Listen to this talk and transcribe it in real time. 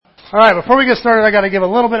All right, before we get started, I got to give a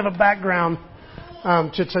little bit of a background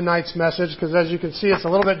to tonight's message, because as you can see, it's a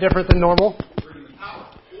little bit different than normal.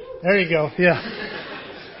 There you go. Yeah.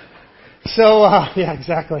 So, yeah,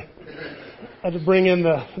 exactly. I had to bring in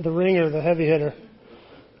the ringer, the heavy hitter.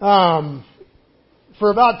 For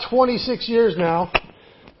about 26 years now,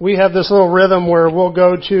 we have this little rhythm where we'll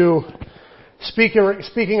go to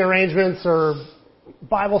speaking arrangements or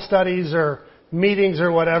Bible studies or meetings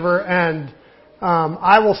or whatever, and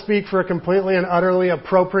I will speak for a completely and utterly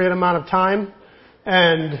appropriate amount of time,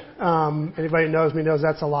 and anybody who knows me knows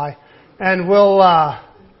that's a lie. And we'll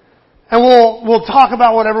talk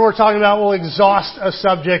about whatever we're talking about. We'll exhaust a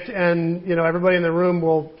subject, and everybody in the room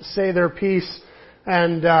will say their piece,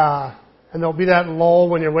 and there'll be that lull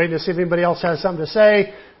when you're waiting to see if anybody else has something to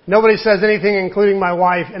say. Nobody says anything, including my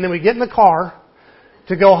wife, and then we get in the car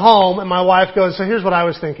to go home, and my wife goes, "So here's what I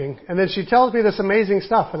was thinking," and then she tells me this amazing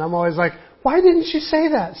stuff, and I'm always like, "Why didn't you say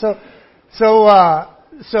that?" So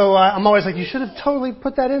I'm always like, "You should have totally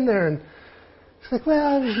put that in there." And she's like,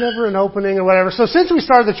 "Well, there's never an opening or whatever." So since we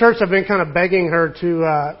started the church, I've been kind of begging her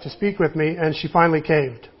to speak with me, and she finally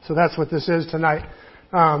caved. So that's what this is tonight.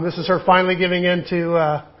 This is her finally giving in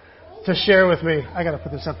to share with me. I got to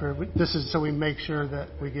put this up here. This is so we make sure that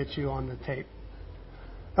we get you on the tape.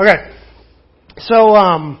 Okay. So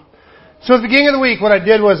at the beginning of the week, what I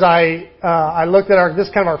did was I looked at this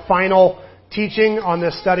kind of our final teaching on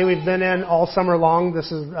this study we've been in all summer long.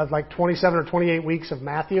 This is like 27 or 28 weeks of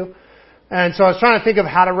Matthew. And so I was trying to think of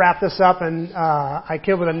how to wrap this up, and I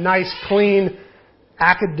came up with a nice, clean,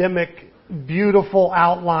 academic, beautiful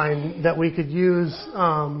outline that we could use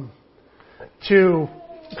to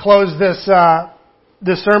close this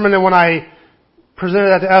sermon. And when I presented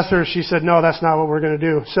that to Esther, she said, "No, that's not what we're going to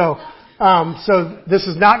do." So this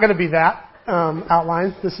is not going to be that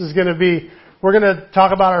outline. This is going to be, we're going to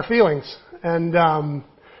talk about our feelings. And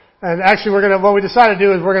actually what we decided to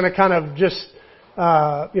do is we're going to kind of just,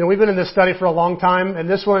 we've been in this study for a long time, and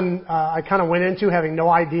this one, I kind of went into having no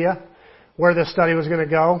idea where this study was going to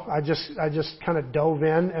go. I just kind of dove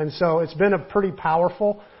in. And so it's been a pretty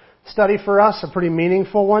powerful study for us, a pretty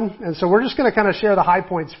meaningful one. And so we're just going to kind of share the high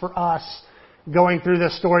points for us going through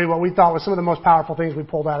this story, what we thought was some of the most powerful things we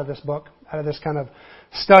pulled out of this book, out of this kind of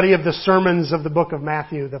study of the sermons of the book of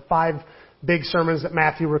Matthew, the 5 big sermons that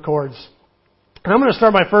Matthew records. And I'm going to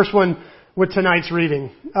start my first one with tonight's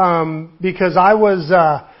reading, because I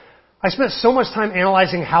spent so much time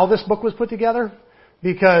analyzing how this book was put together,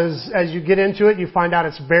 because as you get into it, you find out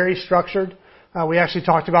it's very structured. We actually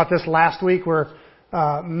talked about this last week, where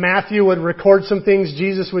Matthew would record some things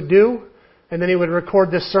Jesus would do, and then he would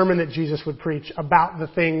record this sermon that Jesus would preach about the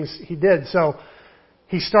things he did. So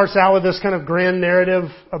he starts out with this kind of grand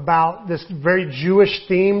narrative about this very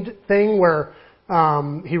Jewish-themed thing where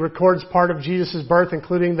he records part of Jesus' birth,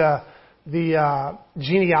 including the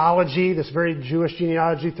genealogy, this very Jewish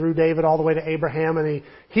genealogy through David all the way to Abraham. And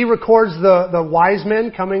he records the wise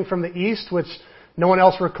men coming from the east, which no one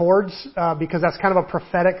else records, because that's kind of a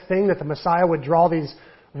prophetic thing that the Messiah would draw these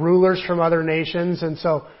rulers from other nations. And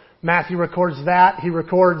so Matthew records that. He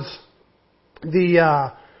records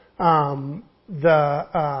the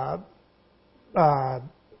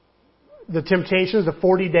temptations, the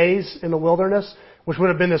 40 days in the wilderness, which would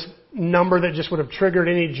have been this number that just would have triggered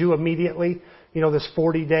any Jew immediately. This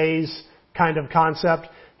 40 days kind of concept.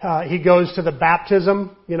 He goes to the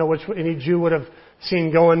baptism, which any Jew would have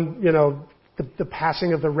seen going, the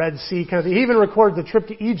passing of the Red Sea kind of thing. He even records the trip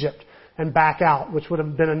to Egypt and back out, which would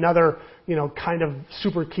have been another, kind of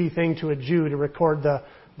super key thing to a Jew to record the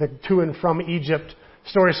to and from Egypt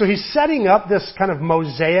story. So he's setting up this kind of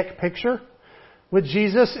mosaic picture with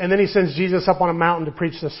Jesus, and then he sends Jesus up on a mountain to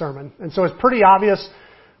preach this sermon. And so it's pretty obvious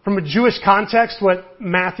from a Jewish context what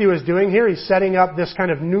Matthew is doing here. He's setting up this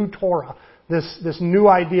kind of new Torah, this new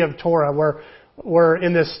idea of Torah, where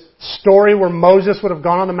in this story where Moses would have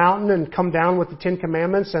gone on the mountain and come down with the 10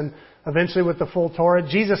 Commandments and eventually with the full Torah,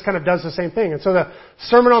 Jesus kind of does the same thing. And so the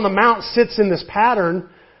Sermon on the Mount sits in this pattern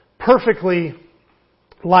perfectly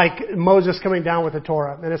like Moses coming down with the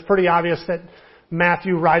Torah. And it's pretty obvious that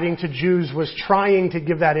Matthew, writing to Jews, was trying to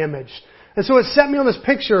give that image. And so it set me on this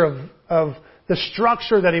picture of the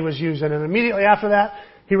structure that he was using. And immediately after that,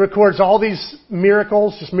 he records all these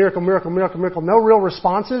miracles, just miracle, miracle, miracle, miracle. No real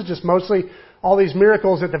responses, just mostly all these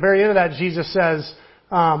miracles. At the very end of that, Jesus says,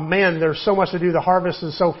 "Man, there's so much to do. The harvest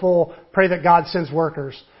is so full. Pray that God sends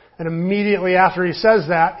workers." And immediately after he says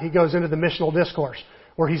that, he goes into the missional discourse,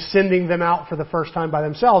 where he's sending them out for the first time by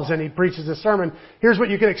themselves. And he preaches this sermon. Here's what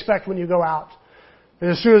you can expect when you go out. And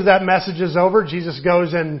as soon as that message is over, Jesus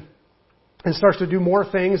goes and starts to do more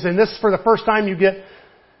things. And this, for the first time, you get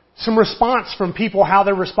some response from people, how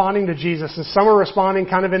they're responding to Jesus. And some are responding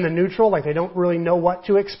kind of in the neutral, like they don't really know what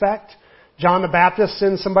to expect. John the Baptist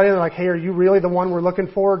sends somebody, and they're like, hey, are you really the one we're looking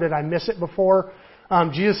for? Did I miss it before?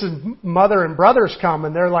 Jesus' mother and brothers come,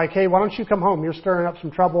 and they're like, hey, why don't you come home? You're stirring up some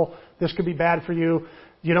trouble. This could be bad for you.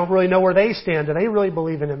 You don't really know where they stand. Do they really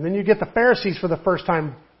believe in him? Then you get the Pharisees for the first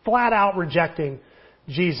time flat out rejecting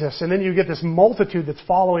Jesus. And then you get this multitude that's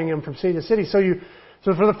following him from city to city.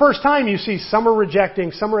 So for the first time, you see some are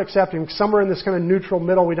rejecting, some are accepting, some are in this kind of neutral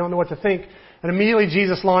middle. We don't know what to think. And immediately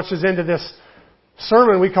Jesus launches into this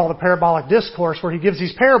sermon we call the parabolic discourse, where he gives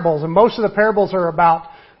these parables. And most of the parables are about,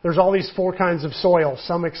 there's all these four kinds of soil.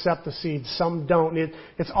 Some accept the seeds, some don't.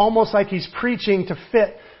 It's almost like he's preaching to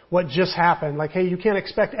fit what just happened. Like, hey, you can't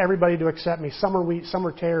expect everybody to accept me. Some are wheat, some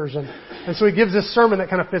are tares. And so he gives this sermon that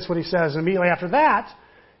kind of fits what he says. And immediately after that,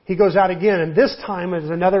 he goes out again. And this time is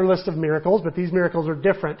another list of miracles, but these miracles are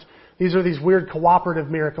different. These are these weird cooperative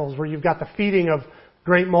miracles where you've got the feeding of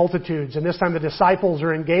great multitudes. And this time the disciples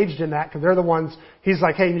are engaged in that because they're the ones, he's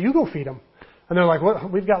like, hey, you go feed them. And they're like,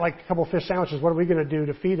 what? We've got like a couple of fish sandwiches. What are we going to do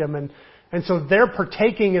to feed them? And so they're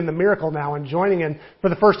partaking in the miracle now and joining in. For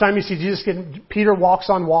the first time, you see Peter walks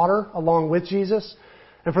on water along with Jesus.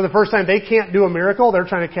 And for the first time, they can't do a miracle. They're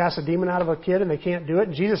trying to cast a demon out of a kid and they can't do it.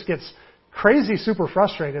 And Jesus gets crazy, super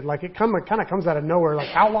frustrated. Like it kind of comes out of nowhere. Like,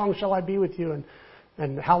 how long shall I be with you?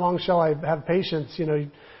 And how long shall I have patience? You know,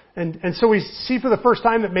 and so we see for the first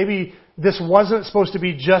time that maybe this wasn't supposed to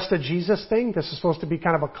be just a Jesus thing. This is supposed to be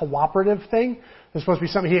kind of a cooperative thing. It's supposed to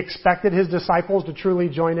be something he expected his disciples to truly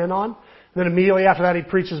join in on. And then immediately after that, he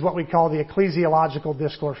preaches what we call the ecclesiological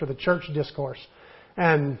discourse or the church discourse.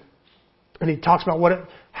 And he talks about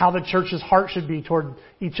how the church's heart should be toward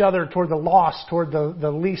each other, toward the lost, toward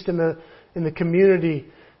the least in the community.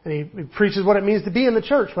 And he preaches what it means to be in the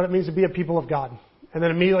church, what it means to be a people of God. And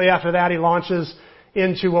then immediately after that, he launches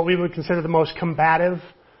into what we would consider the most combative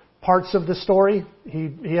parts of the story.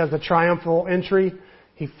 He has the triumphal entry.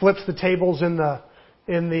 He flips the tables in the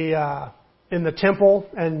temple,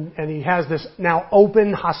 and he has this now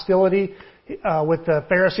open hostility with the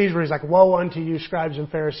Pharisees, where he's like, "Woe unto you, scribes and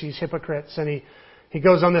Pharisees, hypocrites!" And he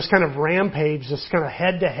goes on this kind of rampage, this kind of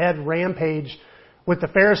head-to-head rampage with the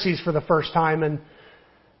Pharisees for the first time, and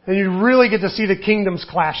you really get to see the kingdoms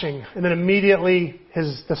clashing. And then immediately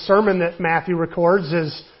the sermon that Matthew records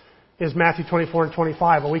is Matthew 24 and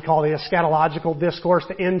 25, what we call the eschatological discourse,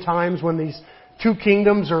 the end times when these two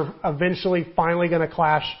kingdoms are eventually finally going to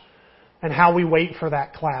clash, and how we wait for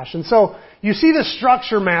that clash. And so you see the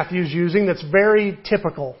structure Matthew's using that's very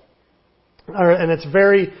typical, and it's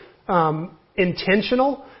very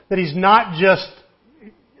intentional, that he's not just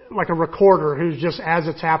like a recorder who's just, as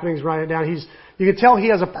it's happening, he's writing it down. You can tell he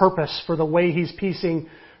has a purpose for the way he's piecing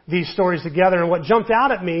these stories together. And what jumped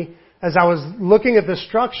out at me as I was looking at this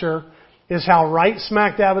structure is how right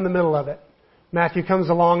smack dab in the middle of it, Matthew comes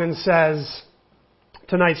along and says,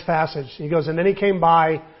 tonight's passage, he goes, and then he came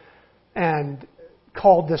by and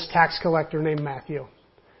called this tax collector named Matthew.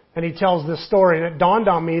 And he tells this story, and it dawned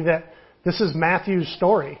on me that this is Matthew's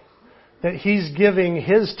story, that he's giving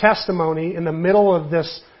his testimony in the middle of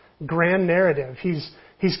this grand narrative.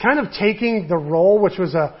 He's kind of taking the role, which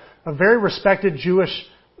was a very respected Jewish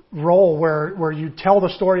role, where you tell the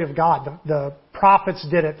story of God. The prophets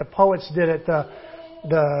did it, the poets did it,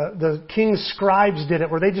 the king's scribes did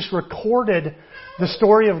it, where they just recorded the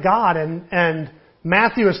story of God. And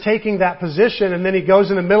Matthew is taking that position, and then he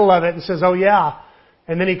goes in the middle of it and says, "Oh yeah,"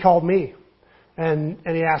 and then he called me, and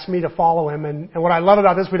he asked me to follow him. And what I love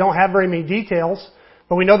about this, we don't have very many details,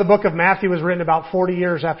 but we know the book of Matthew was written about 40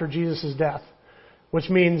 years after Jesus' death, which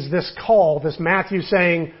means this call, this Matthew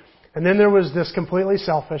saying, and then there was this completely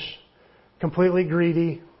selfish, completely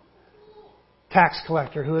greedy tax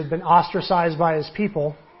collector who had been ostracized by his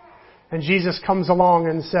people, and Jesus comes along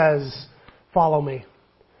and says, "Follow me."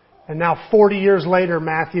 And now 40 years later,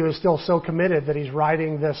 Matthew is still so committed that he's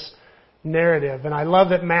writing this narrative. And I love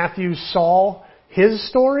that Matthew saw his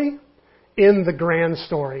story in the grand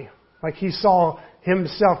story. Like he saw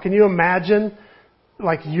himself. Can you imagine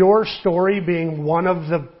like your story being one of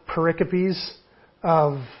the pericopes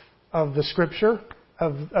of the scripture,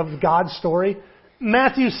 of God's story?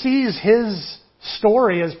 Matthew sees his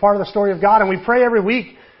story as part of the story of God, and we pray every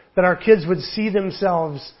week that our kids would see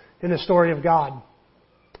themselves in the story of God.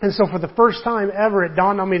 And so for the first time ever, it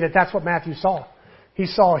dawned on me that that's what Matthew saw. He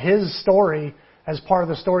saw his story as part of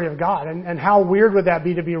the story of God. And how weird would that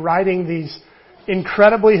be to be writing these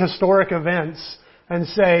incredibly historic events and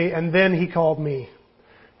say, and then he called me.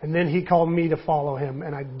 And then he called me to follow him,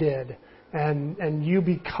 and I did. And you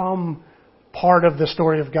become part of the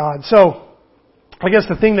story of God. So I guess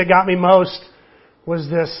the thing that got me most was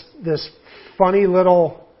this funny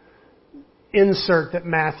little insert that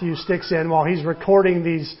Matthew sticks in while he's recording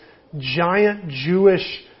these giant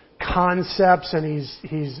Jewish concepts, and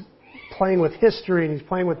he's playing with history, and he's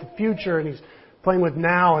playing with the future, and he's playing with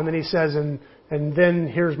now, and then he says, and then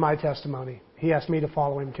here's my testimony. He asked me to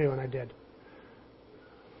follow him too, and I did.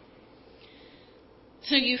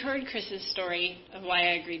 So you've heard Chris's story of why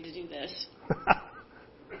I agreed to do this,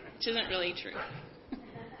 which isn't really true.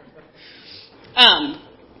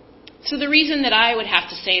 So the reason that I would have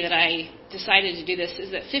to say that I decided to do this is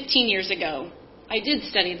that 15 years ago, I did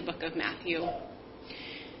study the book of Matthew.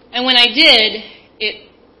 And when I did, it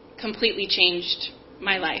completely changed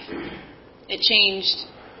my life. It changed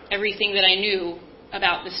everything that I knew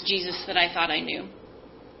about this Jesus that I thought I knew.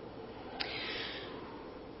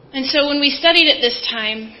 And so when we studied it this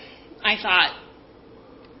time, I thought,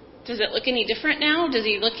 does it look any different now? Does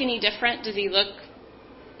he look any different? Does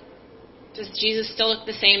Jesus still look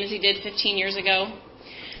the same as he did 15 years ago?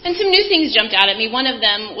 And some new things jumped out at me. One of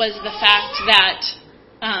them was the fact that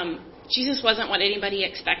Jesus wasn't what anybody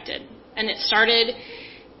expected. And it started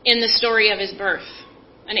in the story of his birth.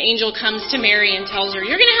 An angel comes to Mary and tells her,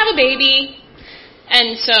 you're going to have a baby.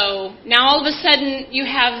 And so now all of a sudden you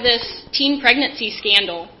have this teen pregnancy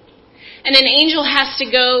scandal. And an angel has to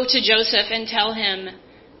go to Joseph and tell him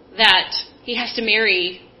that he has to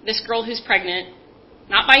marry this girl who's pregnant,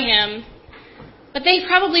 not by him. But they've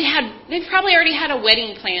probably already had a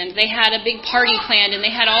wedding planned. They had a big party planned, and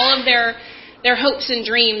they had all of their hopes and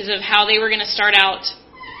dreams of how they were going to start out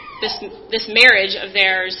this marriage of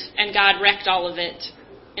theirs, and God wrecked all of it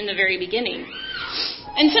in the very beginning.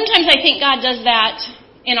 And sometimes I think God does that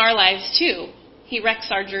in our lives too. He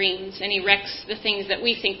wrecks our dreams, and he wrecks the things that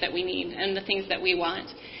we think that we need and the things that we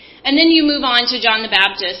want. And then you move on to John the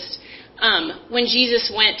Baptist. When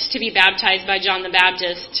Jesus went to be baptized by John the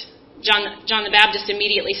Baptist, John the Baptist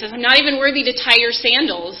immediately says, I'm not even worthy to tie your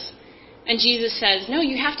sandals. And Jesus says, no,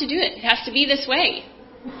 you have to do it. It has to be this way.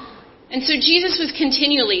 And so Jesus was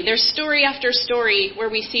continually, there's story after story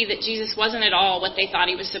where we see that Jesus wasn't at all what they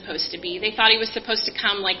thought he was supposed to be. They thought he was supposed to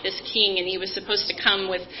come like this king, and he was supposed to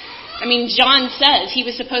come with, John says he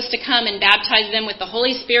was supposed to come and baptize them with the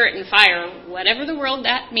Holy Spirit and fire, whatever the world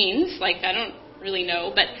that means. I don't really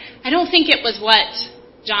know, but I don't think it was what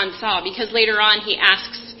John saw, because later on he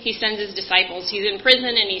sends his disciples, he's in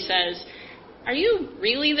prison, and he says, are you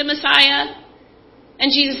really the Messiah?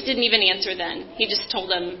 And Jesus didn't even answer then. He just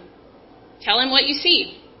told them, tell him what you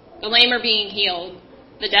see. The lame are being healed.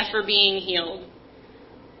 The deaf are being healed.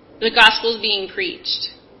 The gospel's being preached.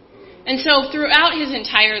 And so throughout his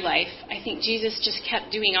entire life, I think Jesus just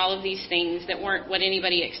kept doing all of these things that weren't what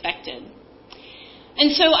anybody expected.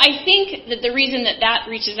 And so I think that the reason that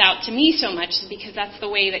reaches out to me so much is because that's the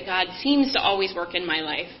way that God seems to always work in my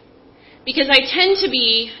life. Because I tend to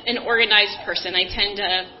be an organized person. I tend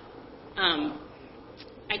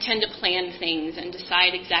to plan things and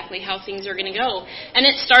decide exactly how things are going to go. And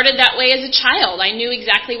it started that way as a child. I knew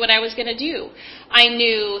exactly what I was going to do. I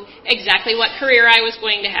knew exactly what career I was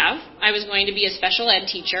going to have. I was going to be a special ed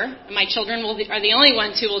teacher. My children are the only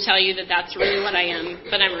ones who will tell you that that's really what I am,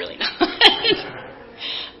 but I'm really not.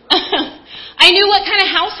 I knew what kind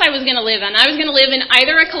of house I was going to live in. I was going to live in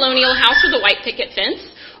either a colonial house with a white picket fence,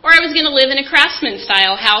 or I was going to live in a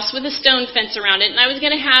craftsman-style house with a stone fence around it, and I was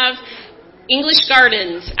going to have English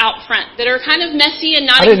gardens out front that are kind of messy and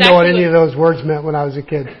not exactly... I didn't know what any of those words meant when I was a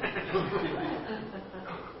kid.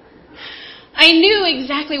 I knew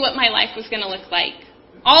exactly what my life was going to look like,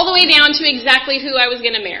 all the way down to exactly who I was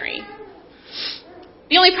going to marry.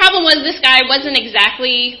 The only problem was this guy wasn't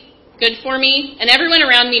exactly good for me, and everyone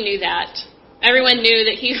around me knew that. Everyone knew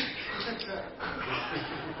that he...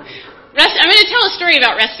 I'm going to tell a story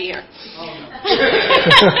about Rusty here.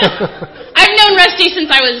 I've known Rusty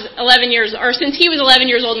since I was 11 years, or since he was 11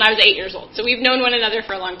 years old and I was 8 years old. So we've known one another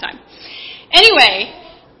for a long time. Anyway,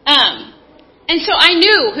 and so I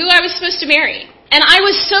knew who I was supposed to marry. And I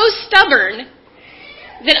was so stubborn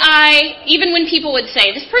that even when people would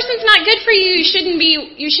say, this person's not good for you, you shouldn't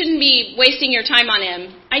be wasting your time on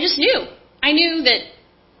him, I just knew. I knew that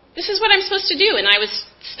this is what I'm supposed to do. And I was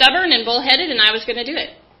stubborn and bullheaded, and I was going to do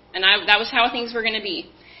it. And that was how things were going to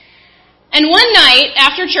be. And one night,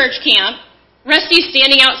 after church camp, Rusty's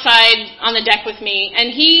standing outside on the deck with me,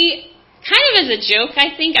 and he, kind of as a joke,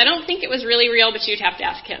 I don't think it was really real, but you'd have to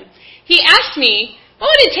ask him. He asked me,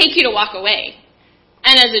 what would it take you to walk away?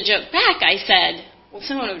 And as a joke back, I said, well,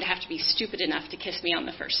 someone would have to be stupid enough to kiss me on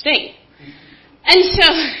the first date. And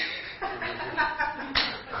so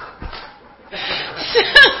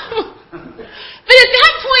but at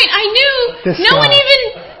that point, I knew no one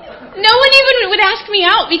even would ask me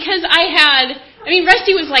out, because I I mean,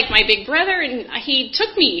 Rusty was like my big brother, and he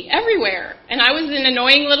took me everywhere. And I was an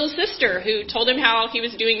annoying little sister who told him how he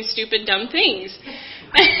was doing stupid, dumb things.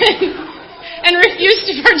 And refused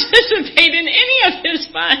to participate in any of his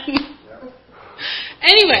fun.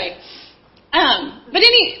 Anyway,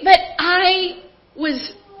 but I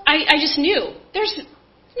just knew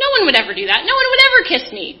no one would ever do that. No one would ever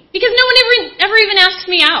kiss me because no one ever even asks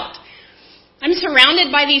me out. I'm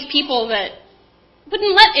surrounded by these people that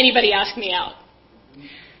wouldn't let anybody ask me out.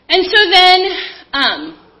 And so then,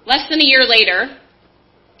 less than a year later,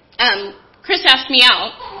 Chris asked me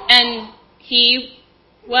out, and he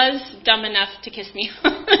was dumb enough to kiss me.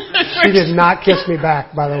 She did not kiss me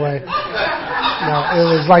back, by the way. No, it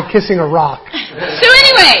was like kissing a rock. So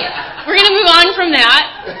anyway, we're going to move on from that.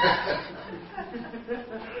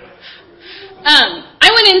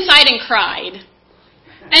 I went inside and cried.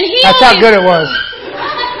 And That's how good it was.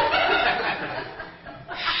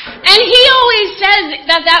 And he always says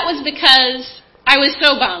that was because I was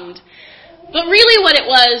so bummed. But really what it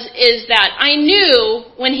was is that I knew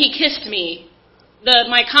when he kissed me,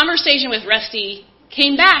 my conversation with Rusty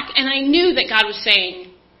came back, and I knew that God was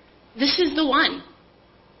saying, this is the one.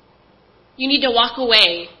 You need to walk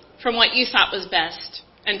away from what you thought was best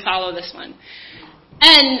and follow this one.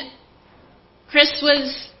 And Chris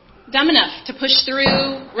was dumb enough to push through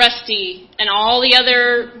Rusty and all the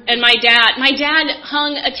other, and my dad. My dad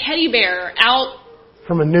hung a teddy bear out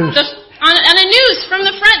from a noose on a noose from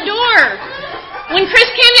the front door. When Chris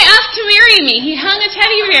came to ask to marry me, he hung a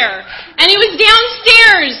teddy bear, and he was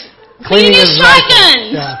downstairs cleaning his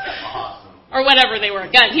shotguns. Yeah. Or whatever they were,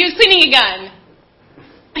 guns. He was cleaning a gun.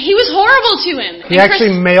 He was horrible to him. He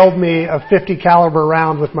actually mailed me a .50 caliber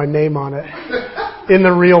round with my name on it in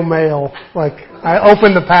the real mail. Like, I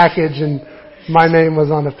opened the package and my name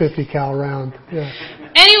was on a .50 cal round. Yeah.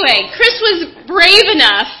 Anyway, Chris was brave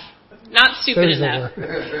enough, not stupid enough.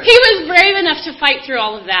 He was brave enough to fight through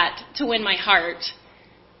all of that to win my heart.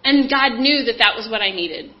 And God knew that was what I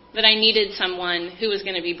needed. That I needed someone who was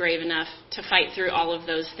going to be brave enough to fight through all of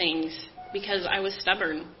those things because I was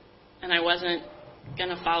stubborn and I wasn't going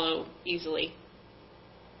to follow easily.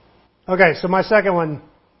 Okay, so my second one,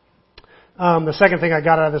 the second thing I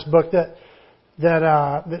got out of this book that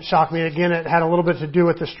shocked me, again, it had a little bit to do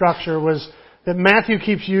with the structure, was that Matthew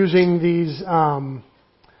keeps using these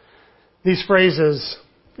phrases,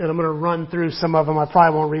 and I'm going to run through some of them. I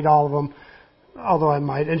probably won't read all of them, although I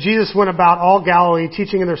might. And Jesus went about all Galilee,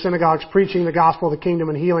 teaching in their synagogues, preaching the gospel of the kingdom,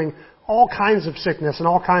 and healing all kinds of sickness and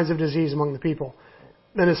all kinds of disease among the people.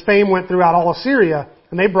 And his fame went throughout all of Syria,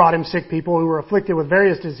 and they brought him sick people who were afflicted with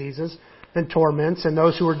various diseases and torments, and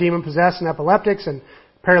those who were demon-possessed and epileptics and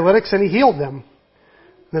paralytics, and he healed them.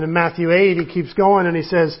 Then in Matthew 8, he keeps going, and he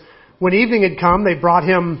says, when evening had come, they brought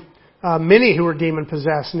him many who were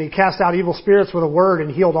demon-possessed, and he cast out evil spirits with a word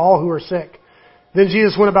and healed all who were sick. Then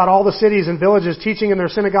Jesus went about all the cities and villages, teaching in their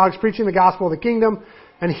synagogues, preaching the gospel of the kingdom,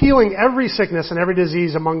 and healing every sickness and every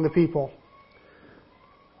disease among the people.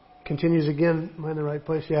 Continues again, am I in the right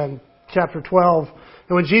place? Yeah, in chapter 12.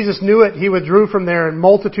 And when Jesus knew it, he withdrew from there, and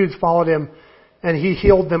multitudes followed him, and he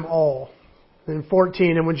healed them all. And in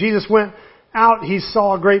 14, and when Jesus went out, he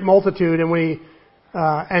saw a great multitude, and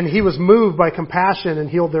he was moved by compassion and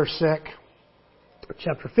healed their sick.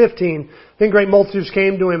 Chapter 15, then great multitudes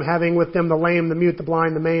came to him, having with them the lame, the mute, the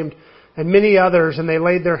blind, the maimed, and many others, and they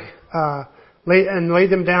laid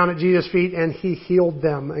them down at Jesus' feet, and he healed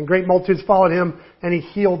them. And great multitudes followed him, and he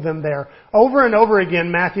healed them there. Over and over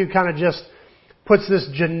again, Matthew kind of just puts this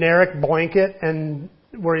generic blanket, and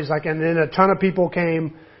where he's like, and then a ton of people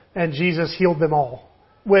came, and Jesus healed them all.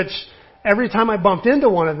 Which, every time I bumped into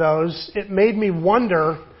one of those, it made me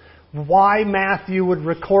wonder why Matthew would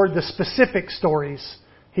record the specific stories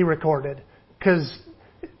he recorded. Because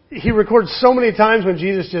he records so many times when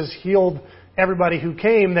Jesus just healed everybody who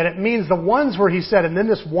came, that it means the ones where he said, and then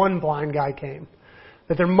this one blind guy came.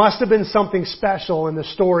 That there must have been something special in the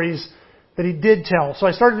stories that he did tell. So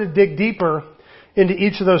I started to dig deeper into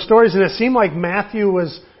each of those stories, and it seemed like Matthew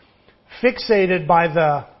was fixated by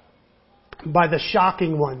the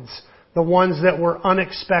shocking ones. The ones that were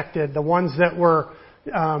unexpected. The ones that were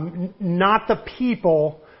not the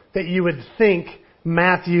people that you would think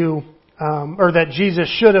Matthew, or that Jesus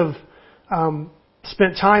should have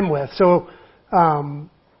spent time with. So, and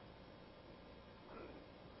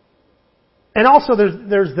also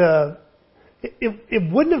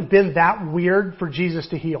it wouldn't have been that weird for Jesus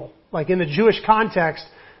to heal. Like in the Jewish context,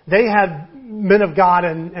 they had men of God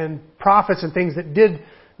and prophets and things that did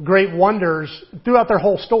great wonders throughout their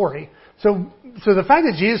whole story. So the fact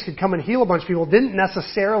that Jesus could come and heal a bunch of people didn't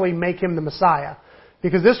necessarily make him the Messiah,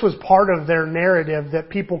 because this was part of their narrative that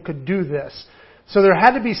people could do this. So there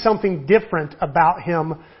had to be something different about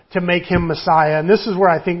him to make him Messiah. And this is where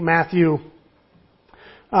I think Matthew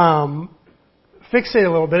fixated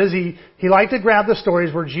a little bit, is he liked to grab the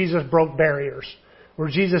stories where Jesus broke barriers, where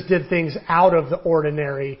Jesus did things out of the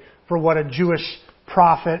ordinary for what a Jewish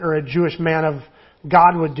prophet or a Jewish man of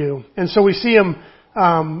God would do. And so we see him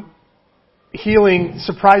healing,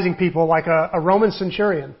 surprising people, like a Roman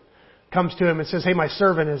centurion comes to him and says, hey, my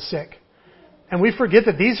servant is sick. And we forget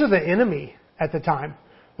that these are the enemy at the time.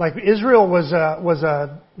 Like Israel was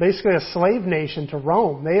basically a slave nation to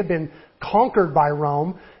Rome. They had been conquered by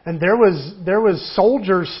Rome, and there was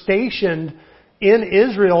soldiers stationed in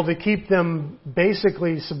Israel to keep them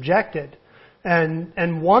basically subjected.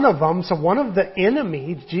 And one of them, so one of the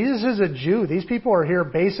enemies, Jesus is a Jew. These people are here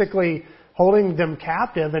basically holding them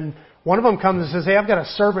captive, and one of them comes and says, hey, I've got a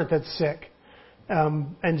servant that's sick.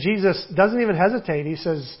 And Jesus doesn't even hesitate. He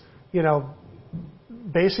says,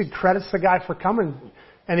 basically credits the guy for coming.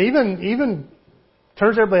 And even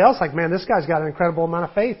turns to everybody else like, man, this guy's got an incredible amount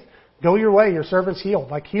of faith. Go your way, your servant's healed.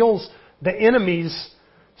 Like heals the enemy's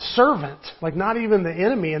servant, like not even the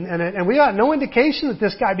enemy. And we got no indication that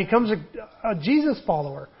this guy becomes a Jesus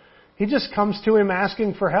follower. He just comes to him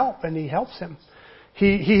asking for help, and he helps him.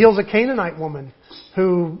 He heals a Canaanite woman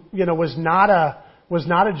who, was not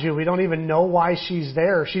a Jew. We don't even know why she's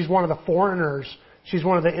there. She's one of the foreigners. She's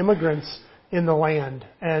one of the immigrants in the land.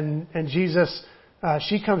 And Jesus,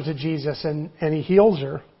 she comes to Jesus and he heals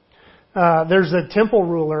her. There's a temple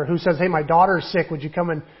ruler who says, hey, my daughter's sick. Would you come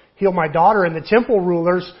and heal my daughter? And the temple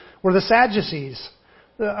rulers were the Sadducees.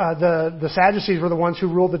 The Sadducees were the ones who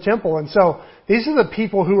ruled the temple. And so these are the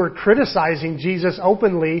people who were criticizing Jesus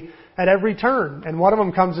openly at every turn. And one of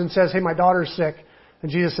them comes and says, hey, my daughter's sick.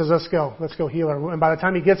 And Jesus says, let's go heal her. And by the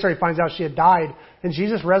time he gets there, he finds out she had died. And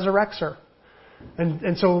Jesus resurrects her.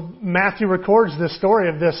 And so Matthew records this story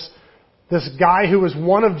of this guy who was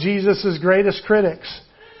one of Jesus' greatest critics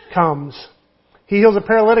comes. He heals a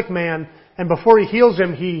paralytic man, and before he heals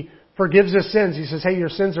him, he forgives his sins. He says, hey, your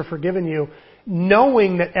sins are forgiven you,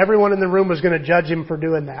 knowing that everyone in the room was going to judge him for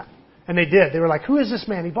doing that. And they did. They were like, who is this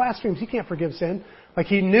man? He blasphemes. He can't forgive sin. Like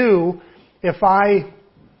he knew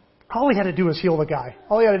all he had to do was heal the guy.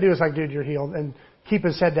 All he had to do was like, dude, you're healed, and keep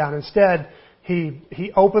his head down. Instead,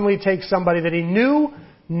 he openly takes somebody that he knew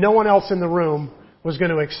no one else in the room was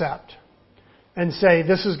going to accept and say,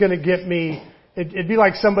 this is going to get me. It'd be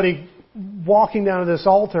like somebody walking down to this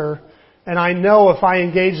altar, and I know if I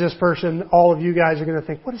engage this person, all of you guys are going to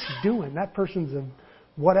think, what is he doing? That person's a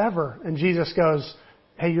whatever. And Jesus goes,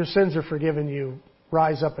 hey, your sins are forgiven you.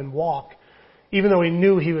 Rise up and walk. Even though he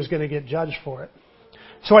knew he was going to get judged for it.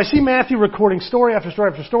 So I see Matthew recording story after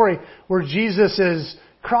story after story where Jesus is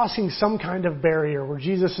crossing some kind of barrier, where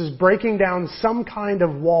Jesus is breaking down some kind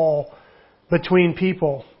of wall between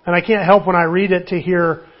people. And I can't help when I read it to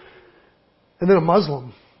hear, and then a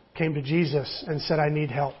Muslim came to Jesus and said, I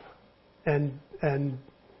need help. And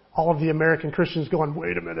all of the American Christians going,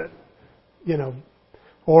 wait a minute,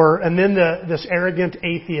 and then this arrogant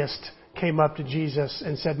atheist came up to Jesus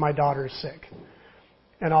and said, my daughter is sick.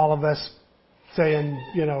 And all of us saying,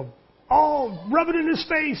 oh, rub it in his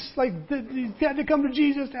face. Like, he had to come to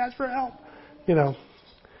Jesus to ask for help.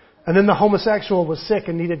 And then the homosexual was sick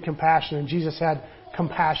and needed compassion, and Jesus had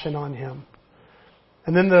compassion on him.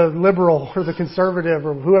 And then the liberal or the conservative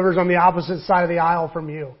or whoever's on the opposite side of the aisle from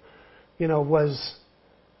you,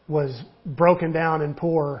 was broken down and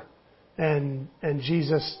poor, and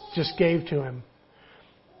Jesus just gave to him.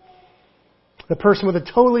 The person with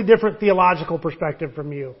a totally different theological perspective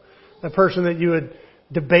from you, the person that you would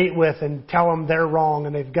debate with and tell them they're wrong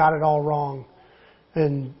and they've got it all wrong.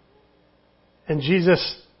 And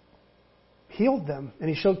Jesus healed them, and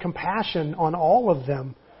he showed compassion on all of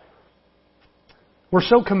them. We're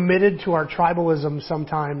so committed to our tribalism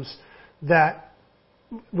sometimes that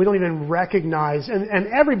we don't even recognize, and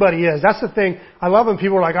everybody is. That's the thing. I love when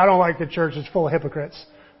people are like, I don't like the church, it's full of hypocrites.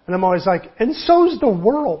 And I'm always like, and so's the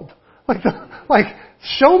world. Like,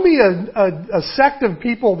 show me a sect of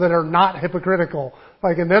people that are not hypocritical.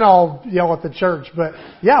 Like, and then I'll yell at the church. But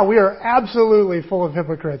yeah, we are absolutely full of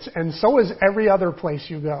hypocrites, and so is every other place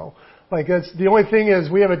you go. Like, that's the only thing is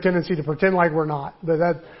we have a tendency to pretend like we're not.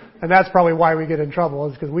 And that's probably why we get in trouble,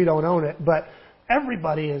 is because we don't own it. But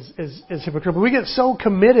everybody is hypocritical. We get so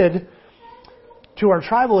committed to our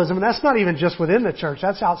tribalism, and that's not even just within the church.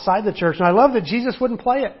 That's outside the church. And I love that Jesus wouldn't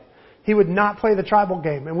play it. He would not play the tribal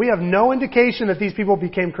game. And we have no indication that these people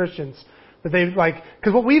became Christians. That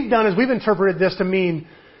because what we've done is we've interpreted this to mean,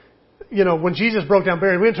 when Jesus broke down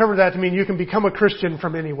barriers, we interpreted that to mean you can become a Christian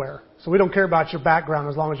from anywhere. So we don't care about your background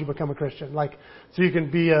as long as you become a Christian. So you can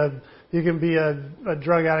be You can be a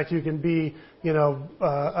drug addict. You can be,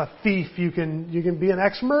 a thief. You can be an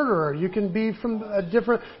ex-murderer. You can be from a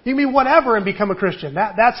different, you can be whatever and become a Christian.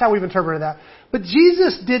 That's how we've interpreted that. But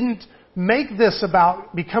Jesus didn't make this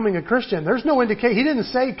about becoming a Christian. There's no indication. He didn't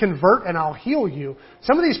say convert and I'll heal you.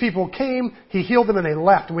 Some of these people came, He healed them and they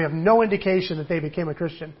left. And we have no indication that they became a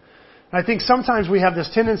Christian. And I think sometimes we have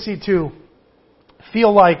this tendency to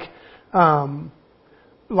feel like what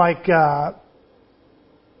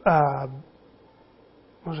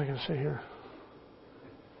was I going to say here?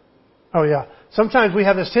 Oh yeah. Sometimes we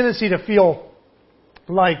have this tendency to feel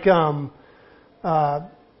like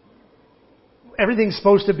everything's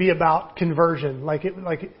supposed to be about conversion. Like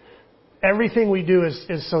everything we do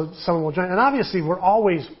is so someone will join. And obviously we're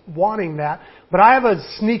always wanting that. But I have a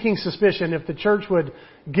sneaking suspicion if the church would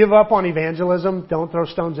give up on evangelism, don't throw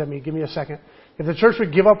stones at me, give me a second. If the church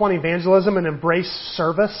would give up on evangelism and embrace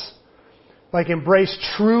service, like embrace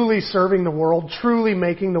truly serving the world, truly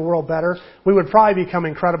making the world better, we would probably become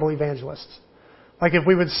incredible evangelists. Like if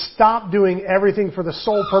we would stop doing everything for the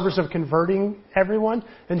sole purpose of converting everyone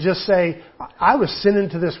and just say, I was sent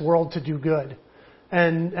into this world to do good.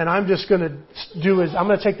 And I'm just going to I'm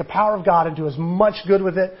going to take the power of God and do as much good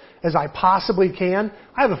with it as I possibly can.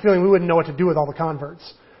 I have a feeling we wouldn't know what to do with all the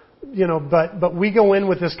converts. But we go in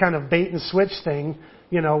with this kind of bait and switch thing,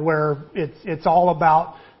 where it's all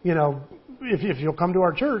about, if you'll come to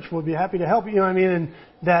our church, we'll be happy to help you. You know what I mean?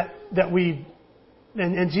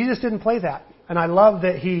 And and Jesus didn't play that. And I love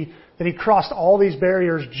that he crossed all these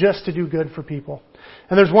barriers just to do good for people.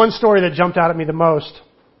 And there's one story that jumped out at me the most,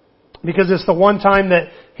 because it's the one time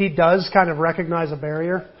that he does kind of recognize a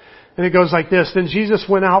barrier. And it goes like this. Then Jesus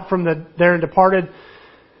went out from there and departed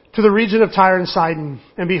to the region of Tyre and Sidon.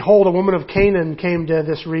 And behold, a woman of Canaan came to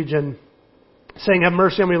this region, saying, have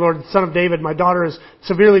mercy on me, Lord, Son of David. My daughter is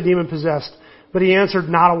severely demon-possessed. But he answered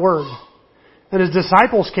not a word. And his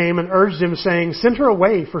disciples came and urged him, saying, send her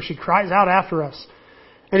away, for she cries out after us.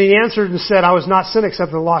 And he answered and said, I was not sent except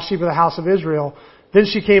to the lost sheep of the house of Israel. Then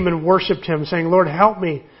she came and worshipped him, saying, Lord, help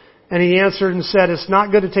me. And he answered and said, it's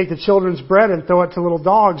not good to take the children's bread and throw it to little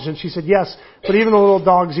dogs. And she said, yes, but even the little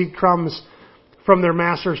dogs eat crumbs from their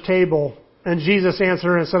master's table. And Jesus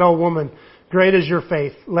answered and said, oh woman, great is your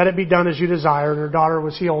faith. Let it be done as you desire. And her daughter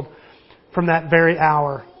was healed from that very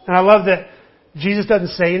hour. And I love that Jesus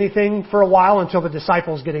doesn't say anything for a while until the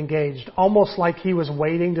disciples get engaged. Almost like he was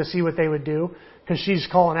waiting to see what they would do, because she's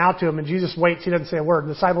calling out to him and Jesus waits. He doesn't say a word. And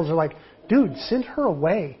the disciples are like, dude, send her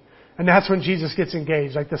away. And that's when Jesus gets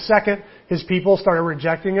engaged. Like the second his people started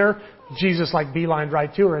rejecting her, Jesus like beelined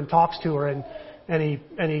right to her and talks to her and he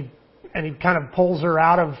kind of pulls her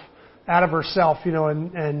out of herself,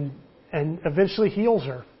 and eventually heals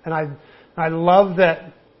her. And I love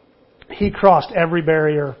that he crossed every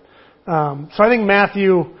barrier. So I think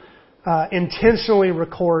Matthew intentionally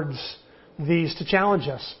records these to challenge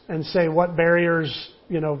us and say, what barriers,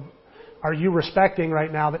 are you respecting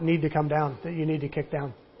right now that need to come down, that you need to kick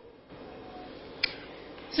down?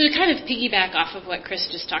 So to kind of piggyback off of what Chris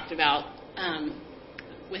just talked about,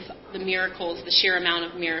 with the miracles, the sheer amount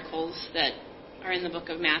of miracles that are in the book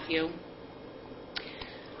of Matthew,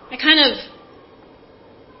 I kind of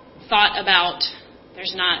thought about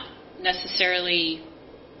there's not necessarily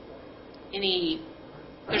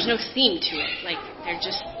there's no theme to it. Like, they're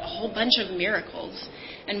just a whole bunch of miracles.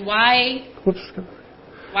 And why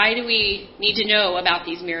do we need to know about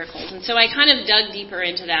these miracles? And so I kind of dug deeper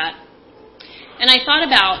into that. And I thought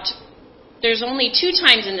about, there's only 2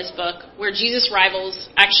 times in this book where Jesus' rivals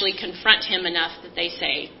actually confront him enough that they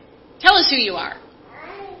say, tell us who you are.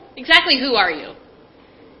 Exactly who are you?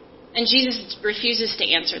 And Jesus refuses to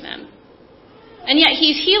answer them. And yet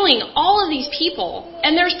he's healing all of these people,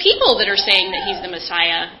 and there's people that are saying that he's the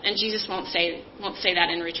Messiah, and Jesus won't say that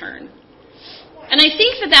in return. And I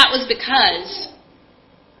think that was because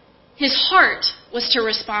his heart was to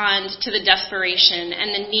respond to the desperation and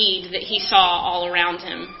the need that he saw all around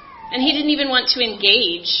him. And he didn't even want to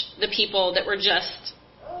engage the people that were just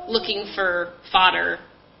looking for fodder.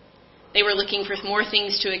 They were looking for more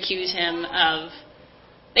things to accuse him of.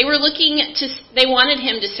 They wanted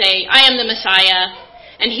him to say, I am the Messiah,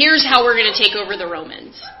 and here's how we're going to take over the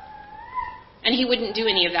Romans. And he wouldn't do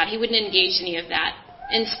any of that. He wouldn't engage any of that.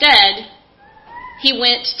 Instead, he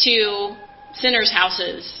went to sinners'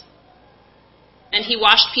 houses, and he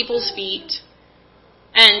washed people's feet,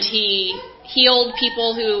 and he healed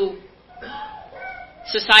people who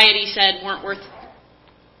society said weren't worth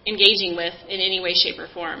engaging with in any way, shape, or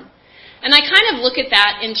form. And I kind of look at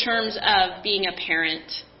that in terms of being a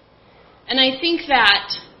parent. And I think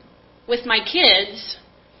that with my kids,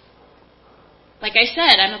 like I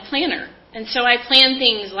said, I'm a planner. And so I plan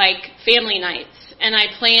things like family nights, and I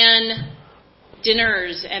plan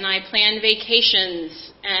dinners, and I plan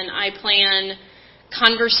vacations, and I plan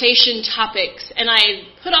conversation topics, and I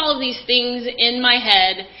put all of these things in my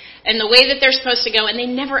head and the way that they're supposed to go, and they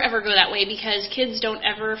never ever go that way because kids don't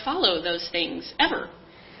ever follow those things, ever.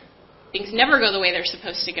 Things never go the way they're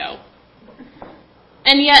supposed to go.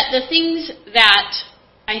 And yet the things that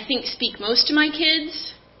I think speak most to my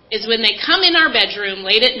kids is when they come in our bedroom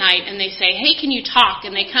late at night and they say, hey, can you talk?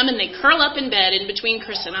 And they come and they curl up in bed in between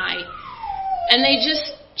Chris and I, and they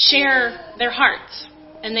just share their hearts,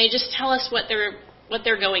 and they just tell us what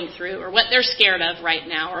they're going through, or what they're scared of right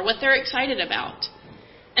now, or what they're excited about.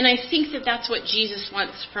 And I think that that's what Jesus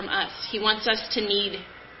wants from us. He wants us to need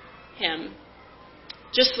him.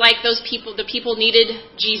 Just like the people needed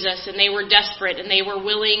Jesus, and they were desperate, and they were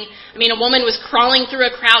willing. I mean, a woman was crawling through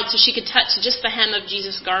a crowd so she could touch just the hem of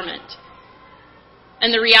Jesus' garment.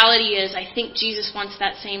 And the reality is, I think Jesus wants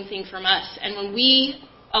that same thing from us. And when we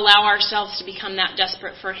allow ourselves to become that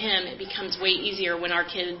desperate for him, it becomes way easier when our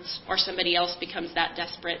kids or somebody else becomes that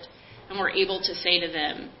desperate, and we're able to say to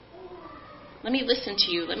them, let me listen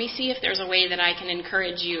to you. Let me see if there's a way that I can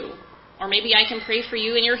encourage you. Or maybe I can pray for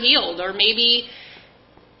you and you're healed. Or maybe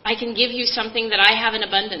I can give you something that I have an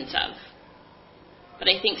abundance of. But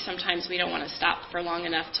I think sometimes we don't want to stop for long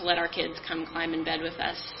enough to let our kids come climb in bed with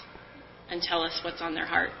us and tell us what's on their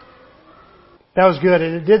heart. That was good.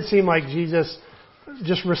 And it did seem like Jesus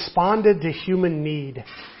just responded to human need.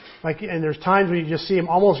 And there's times when you just see him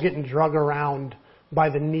almost getting drug around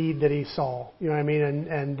by the need that he saw. You know what I mean?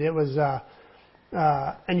 And it was,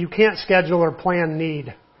 and you can't schedule or plan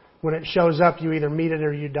need. When it shows up, you either meet it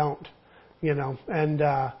or you don't. You know, and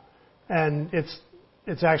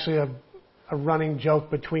it's actually a running joke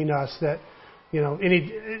between us that, you know,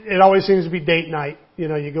 it always seems to be date night. You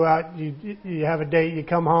know, you go out, you have a date, you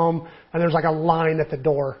come home, and there's like a line at the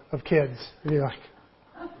door of kids. And you're like,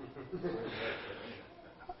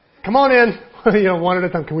 come on in. You know, one at a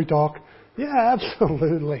time. Can we talk? Yeah,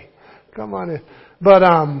 absolutely. Come on in. But,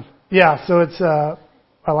 yeah, so it's,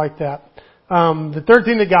 I like that. The third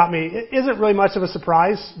thing that got me isn't really much of a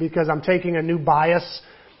surprise because I'm taking a new bias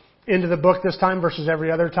into the book this time versus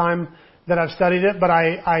every other time that I've studied it. But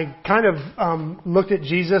I kind of looked at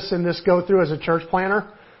Jesus in this go through as a church planner.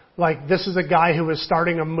 Like, this is a guy who was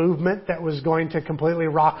starting a movement that was going to completely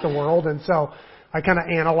rock the world. And so I kind of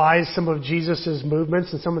analyzed some of Jesus's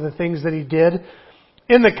movements and some of the things that he did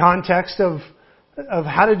in the context of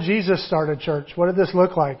how did Jesus start a church? What did this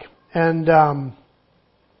look like? And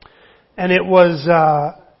it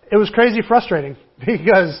was crazy frustrating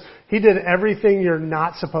because he did everything you're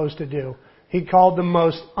not supposed to do. He called the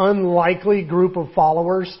most unlikely group of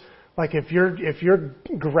followers. Like if you're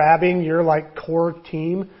grabbing your like core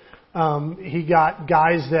team, he got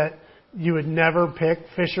guys that you would never pick,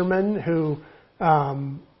 fishermen who,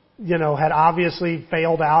 you know, had obviously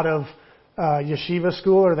failed out of yeshiva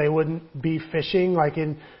school or they wouldn't be fishing.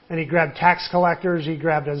 And he grabbed tax collectors. He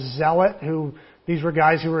grabbed a zealot who. These were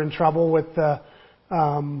guys who were in trouble with the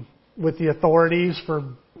authorities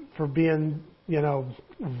for being, you know,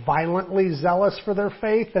 violently zealous for their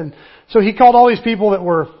faith. And so he called all these people that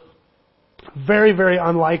were very, very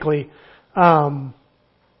unlikely. And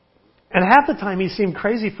half the time he seemed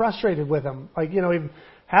crazy frustrated with them. Like, you know,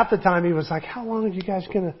 half the time he was like, how long are you guys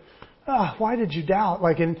going to, why did you doubt?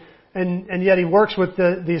 Like, and yet he works with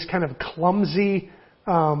these kind of clumsy,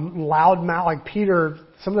 loud mouth, like Peter.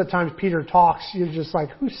 Some of the times Peter talks, you're just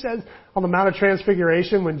like, who says on the Mount of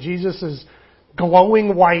Transfiguration when Jesus is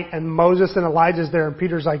glowing white and Moses and Elijah's there and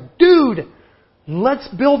Peter's like, dude, let's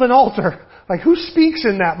build an altar. Like, who speaks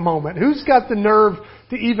in that moment? Who's got the nerve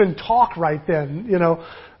to even talk right then? You know,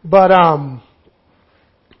 but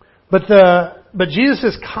Jesus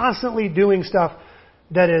is constantly doing stuff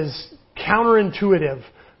that is counterintuitive.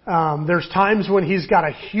 There's times when he's got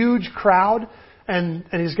a huge crowd and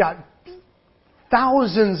he's got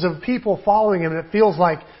thousands of people following him, and it feels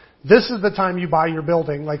like this is the time you buy your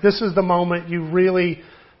building. Like, this is the moment you really,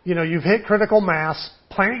 you know, you've hit critical mass,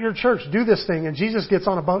 plant your church, do this thing, and Jesus gets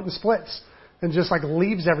on a boat and splits and just like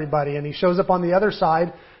leaves everybody, and he shows up on the other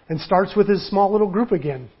side and starts with his small little group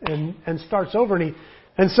again and starts over.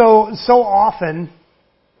 And so often,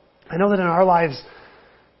 I know that in our lives,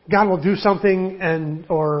 God will do something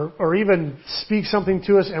or even speak something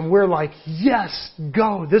to us, and we're like, yes,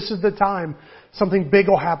 go. This is the time. Something big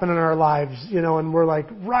will happen in our lives, you know, and we're like,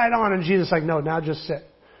 right on. And Jesus is like, no, now just sit.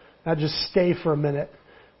 Now just stay for a minute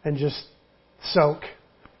and just soak.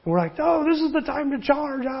 And we're like, oh, this is the time to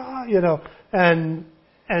charge, you know. And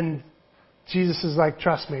Jesus is like,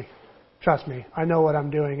 trust me, Trust me, I know what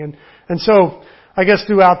I'm doing. And so I guess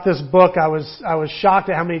throughout this book, I was shocked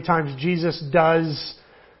at how many times Jesus does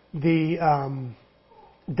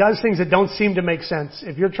things that don't seem to make sense.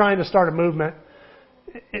 If you're trying to start a movement,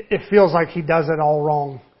 it feels like he does it all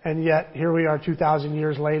wrong. And yet here we are 2,000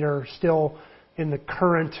 years later, still in the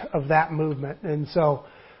current of that movement. And so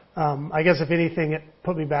I guess if anything, it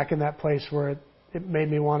put me back in that place where it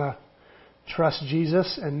made me want to trust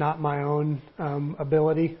Jesus and not my own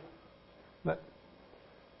ability. But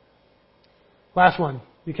last one.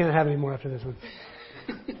 You can't have any more after this one.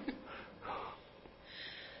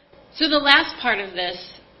 So the last part of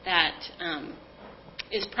this that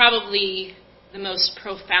is probably the most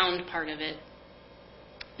profound part of it,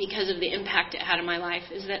 because of the impact it had on my life,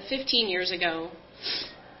 is that 15 years ago,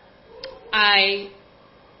 I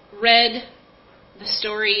read the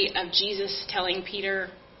story of Jesus telling Peter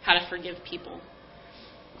how to forgive people.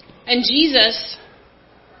 And Jesus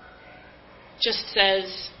just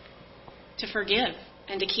says to forgive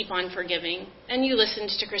and to keep on forgiving. And you listened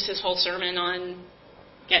to Chris's whole sermon on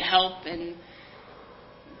get help and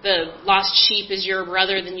the lost sheep is your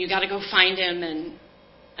brother, then you got to go find him.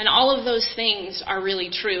 And all of those things are really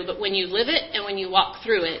true. But when you live it and when you walk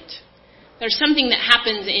through it, there's something that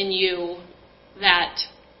happens in you that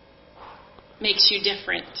makes you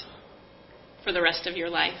different for the rest of your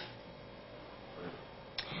life.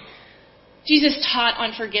 Jesus taught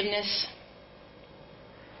on forgiveness.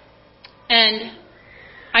 And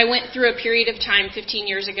I went through a period of time 15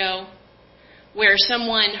 years ago where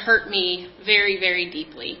someone hurt me very, very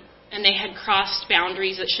deeply. And they had crossed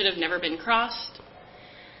boundaries that should have never been crossed.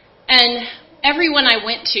 And everyone I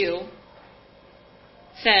went to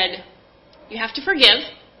said, you have to forgive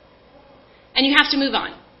and you have to move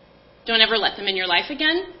on. Don't ever let them in your life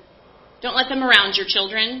again. Don't let them around your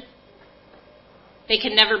children. They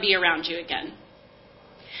can never be around you again.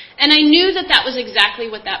 And I knew that that was exactly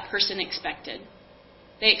what that person expected.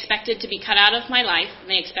 They expected to be cut out of my life, and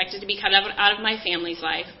they expected to be cut out of my family's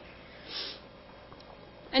life.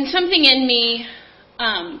 And something in me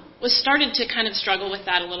was started to kind of struggle with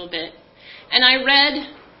that a little bit. And I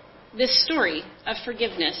read this story of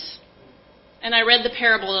forgiveness. And I read the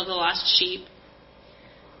parable of the lost sheep.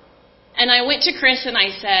 And I went to Chris and I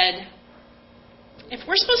said, if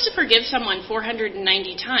we're supposed to forgive someone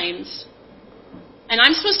 490 times, and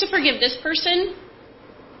I'm supposed to forgive this person,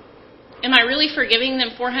 am I really forgiving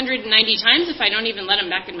them 490 times if I don't even let them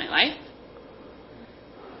back in my life?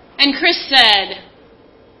 And Chris said,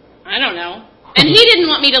 I don't know. And he didn't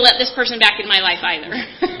want me to let this person back in my life either.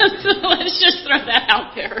 So let's just throw that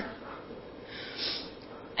out there.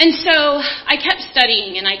 And so I kept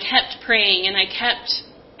studying and I kept praying and I kept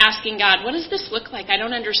asking God, what does this look like? I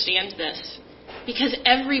don't understand this. Because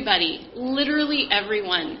everybody, literally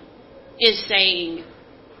everyone, is saying,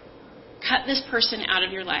 cut this person out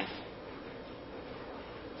of your life.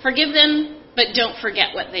 Forgive them, but don't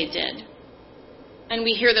forget what they did. And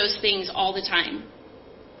we hear those things all the time.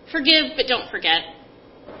 Forgive, but don't forget.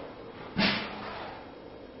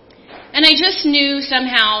 And I just knew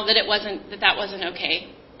somehow that that wasn't okay.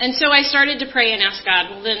 And so I started to pray and ask God,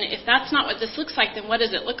 well then, if that's not what this looks like, then what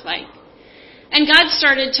does it look like? And God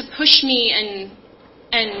started to push me and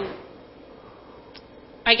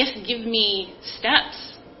I guess give me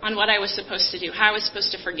steps on what I was supposed to do, how I was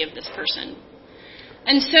supposed to forgive this person.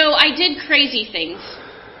 And so I did crazy things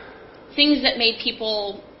that made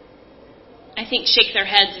people, I think, shake their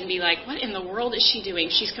heads and be like, what in the world is she doing?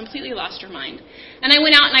 She's completely lost her mind. And I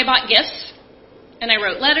went out and I bought gifts, and I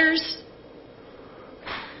wrote letters,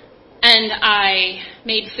 and I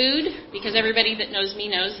made food, because everybody that knows me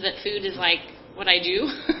knows that food is like what I do.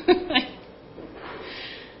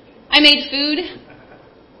 I made food,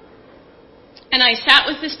 and I sat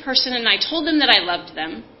with this person and I told them that I loved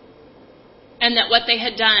them and that what they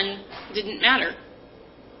had done didn't matter.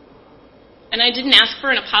 And I didn't ask for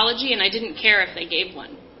an apology, and I didn't care if they gave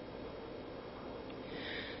one.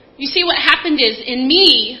 You see, what happened is, in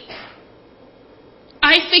me,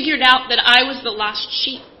 I figured out that I was the lost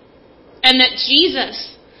sheep, and that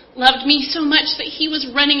Jesus loved me so much that he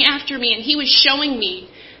was running after me, and he was showing me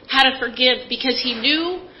how to forgive, because he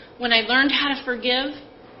knew when I learned how to forgive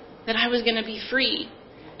that I was going to be free.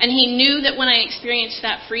 And he knew that when I experienced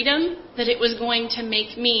that freedom, that it was going to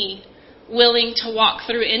make me willing to walk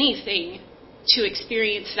through anything to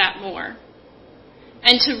experience that more.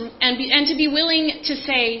 And to be willing to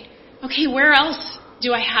say, okay, where else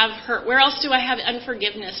do I have hurt? Where else do I have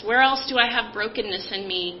unforgiveness? Where else do I have brokenness in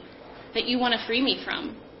me that you want to free me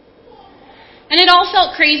from? And it all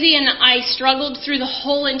felt crazy, and I struggled through the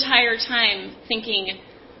whole entire time thinking,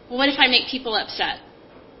 well, what if I make people upset?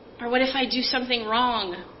 Or what if I do something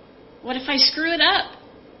wrong? what if I screw it up?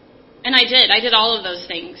 And I did. I did all of those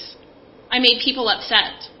things. I made people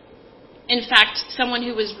upset. In fact, someone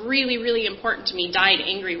who was really, really important to me died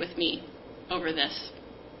angry with me over this.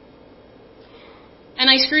 And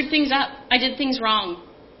I screwed things up. I did things wrong.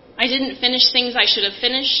 I didn't finish things I should have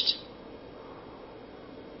finished.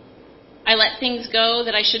 I let things go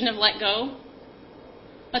that I shouldn't have let go.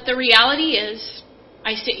 But the reality is,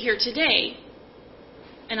 I sit here today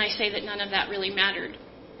and I say that none of that really mattered,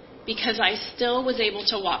 because I still was able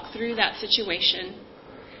to walk through that situation,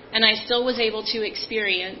 and I still was able to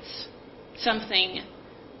experience something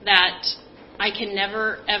that I can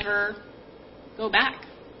never, ever go back.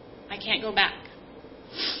 I can't go back.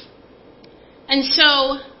 And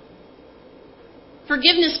so,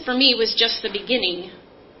 forgiveness for me was just the beginning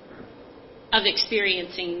of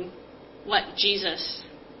experiencing what Jesus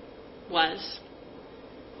was.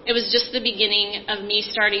 It was just the beginning of me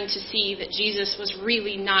starting to see that Jesus was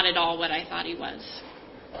really not at all what I thought he was.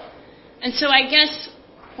 And so I guess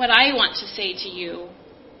what I want to say to you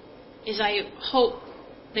is I hope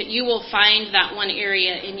that you will find that one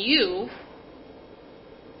area in you,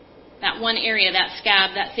 that one area, that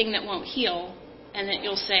scab, that thing that won't heal, and that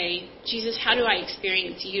you'll say, Jesus, how do I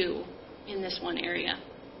experience you in this one area?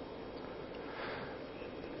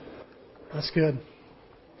 That's good.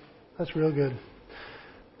 That's real good.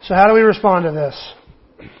 So how do we respond to this?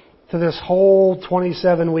 To this whole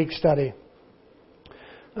 27-week study?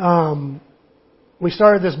 We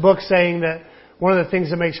started this book saying that one of the things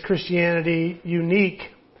that makes Christianity unique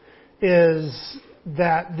is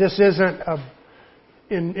that this isn't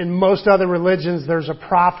in most other religions, there's a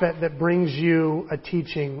prophet that brings you a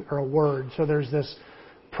teaching or a word. So there's this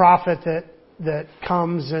prophet that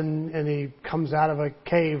comes and he comes out of a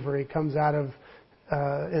cave, or he comes out of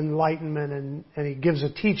enlightenment and he gives a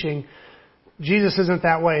teaching. Jesus isn't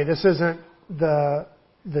that way. This isn't the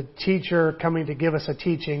teacher coming to give us a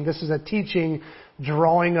teaching. This is a teaching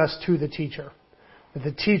drawing us to the teacher.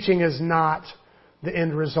 The teaching is not the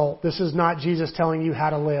end result. This is not Jesus telling you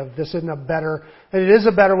how to live. This isn't and it is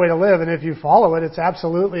a better way to live, and if you follow it, it's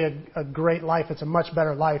absolutely a great life. It's a much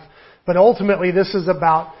better life. But ultimately, this is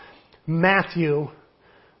about Matthew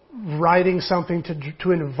writing something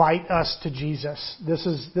to invite us to Jesus. This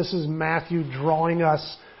is Matthew drawing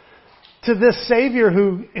us to this Savior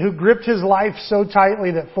who gripped his life so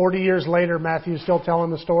tightly that 40 years later, Matthew's still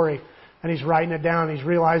telling the story, and he's writing it down. He's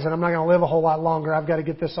realizing, I'm not going to live a whole lot longer. I've got to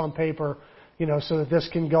get this on paper, so that this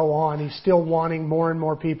can go on. He's still wanting more and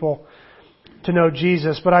more people to know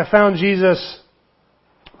Jesus. But I found Jesus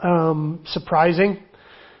surprising.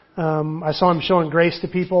 I saw him showing grace to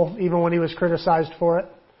people, even when he was criticized for it.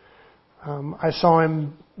 I saw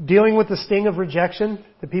him dealing with the sting of rejection.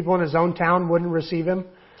 The people in his own town wouldn't receive him.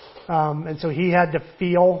 And so he had to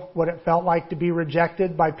feel what it felt like to be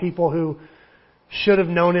rejected by people who should have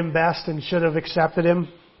known him best and should have accepted him.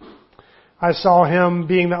 I saw him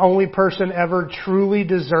being the only person ever truly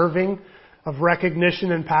deserving of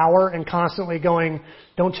recognition and power, and constantly going,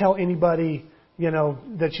 don't tell anybody,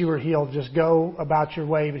 that you were healed. Just go about your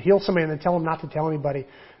way. But heal somebody and then tell them not to tell anybody.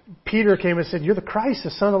 Peter came and said, you're the Christ, the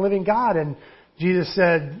Son of the living God. And Jesus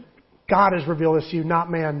said, God has revealed this to you, not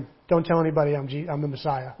man. Don't tell anybody I'm the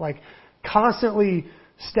Messiah. Like, constantly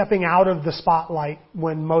stepping out of the spotlight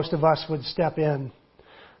when most of us would step in.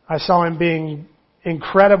 I saw him being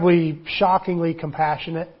incredibly, shockingly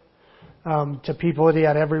compassionate to people that he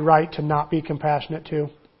had every right to not be compassionate to.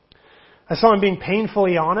 I saw him being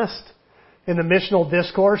painfully honest in the missional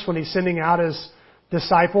discourse when he's sending out his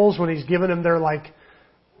disciples, when he's giving them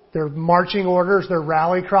their marching orders, their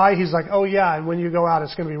rally cry. He's like, oh yeah, and when you go out,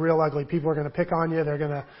 it's going to be real ugly. People are going to pick on you. They're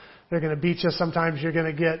going to beat you. Sometimes you're going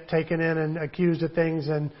to get taken in and accused of things,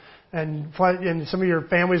 and some of your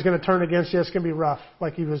family's going to turn against you. It's going to be rough.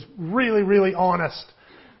 Like, he was really, really honest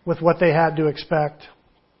with what they had to expect.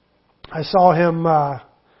 I saw him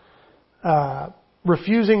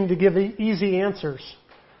refusing to give easy answers.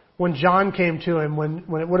 When John came to him, when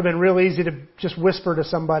it would have been real easy to just whisper to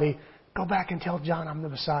somebody, go back and tell John I'm the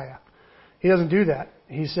Messiah. He doesn't do that.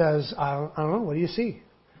 He says, I don't know, what do you see?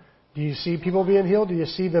 Do you see people being healed? Do you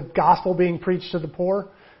see the gospel being preached to the poor?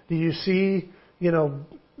 Do you see,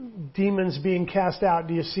 demons being cast out?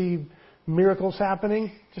 Do you see miracles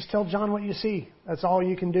happening? Just tell John what you see. That's all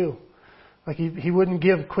you can do. Like, he wouldn't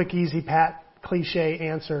give quick, easy, pat, cliche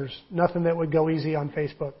answers. Nothing that would go easy on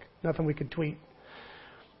Facebook. Nothing we could tweet.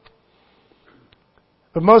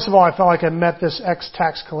 But most of all, I felt like I met this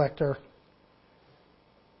ex-tax collector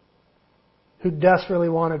who desperately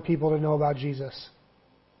wanted people to know about Jesus.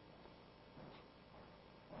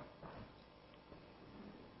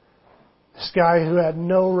 This guy who had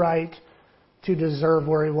no right to deserve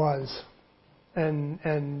where he was,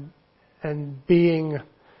 and being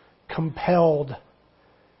compelled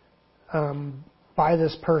by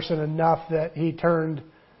this person enough that he turned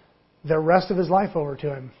the rest of his life over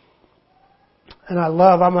to him.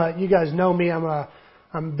 And you guys know me,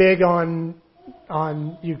 I'm big on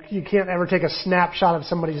you can't ever take a snapshot of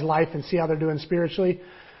somebody's life and see how they're doing spiritually.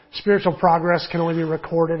 Spiritual progress can only be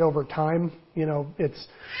recorded over time. You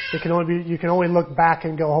can only look back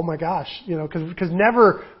and go, oh my gosh, because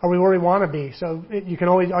never are we where we want to be. So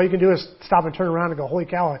all you can do is stop and turn around and go, holy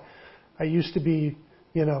cow, I used to be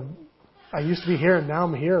here and now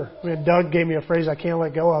I'm here. I mean, Doug gave me a phrase I can't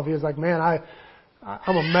let go of. He was like, man,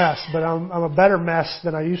 I'm a mess, but I'm a better mess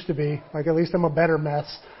than I used to be. Like, at least I'm a better mess,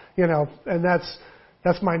 and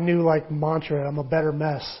that's my new mantra. I'm a better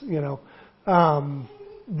mess,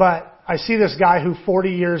 But I see this guy who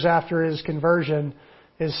 40 years after his conversion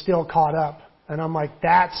is still caught up. And I'm like,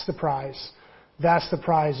 that's the prize. That's the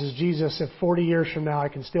prize, is Jesus, if 40 years from now I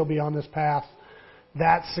can still be on this path,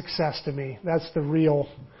 that's success to me. That's the real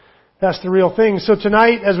thing. So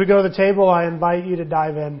tonight, as we go to the table, I invite you to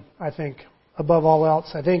dive in, I think, above all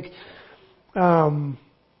else. I think that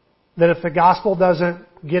if the gospel doesn't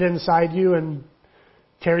get inside you and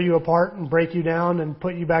tear you apart and break you down and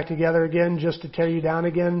put you back together again just to tear you down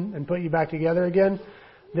again and put you back together again,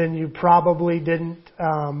 then you probably didn't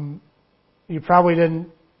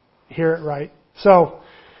hear it right. So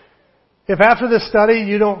if after this study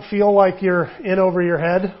you don't feel like you're in over your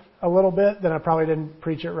head a little bit, then I probably didn't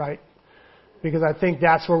preach it right. Because I think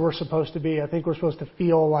that's where we're supposed to be. I think we're supposed to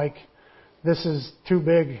feel like this is too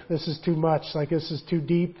big, this is too much, like this is too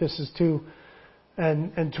deep, this is too...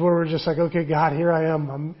 And to where we're just like, okay, God, here I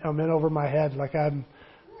am. I'm in over my head. Like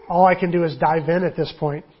all I can do is dive in at this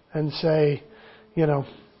point and say,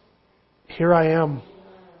 here I am.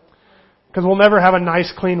 Because we'll never have a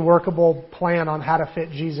nice, clean, workable plan on how to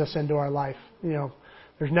fit Jesus into our life.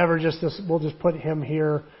 There's never just this, we'll just put him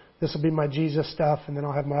here. This will be my Jesus stuff, and then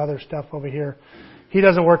I'll have my other stuff over here. He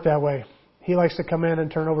doesn't work that way. He likes to come in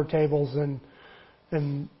and turn over tables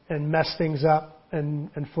and mess things up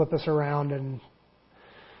and flip us around, and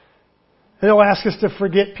he'll ask us to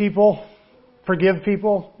forgive people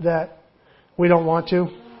that we don't want to.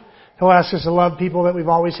 He'll ask us to love people that we've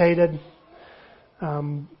always hated.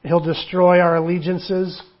 He'll destroy our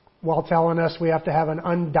allegiances while telling us we have to have an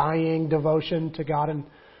undying devotion to God and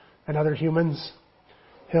other humans.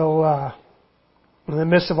 He'll, in the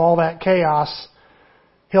midst of all that chaos,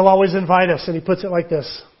 he'll always invite us, and he puts it like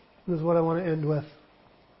this. This is what I want to end with.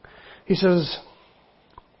 He says,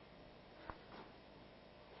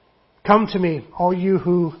 come to me, all you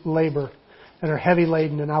who labor and are heavy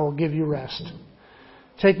laden, and I will give you rest.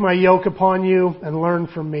 Take my yoke upon you and learn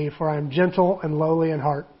from me, for I am gentle and lowly in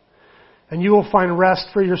heart. And you will find rest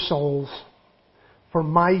for your souls. For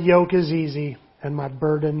my yoke is easy and my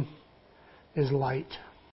burden is light.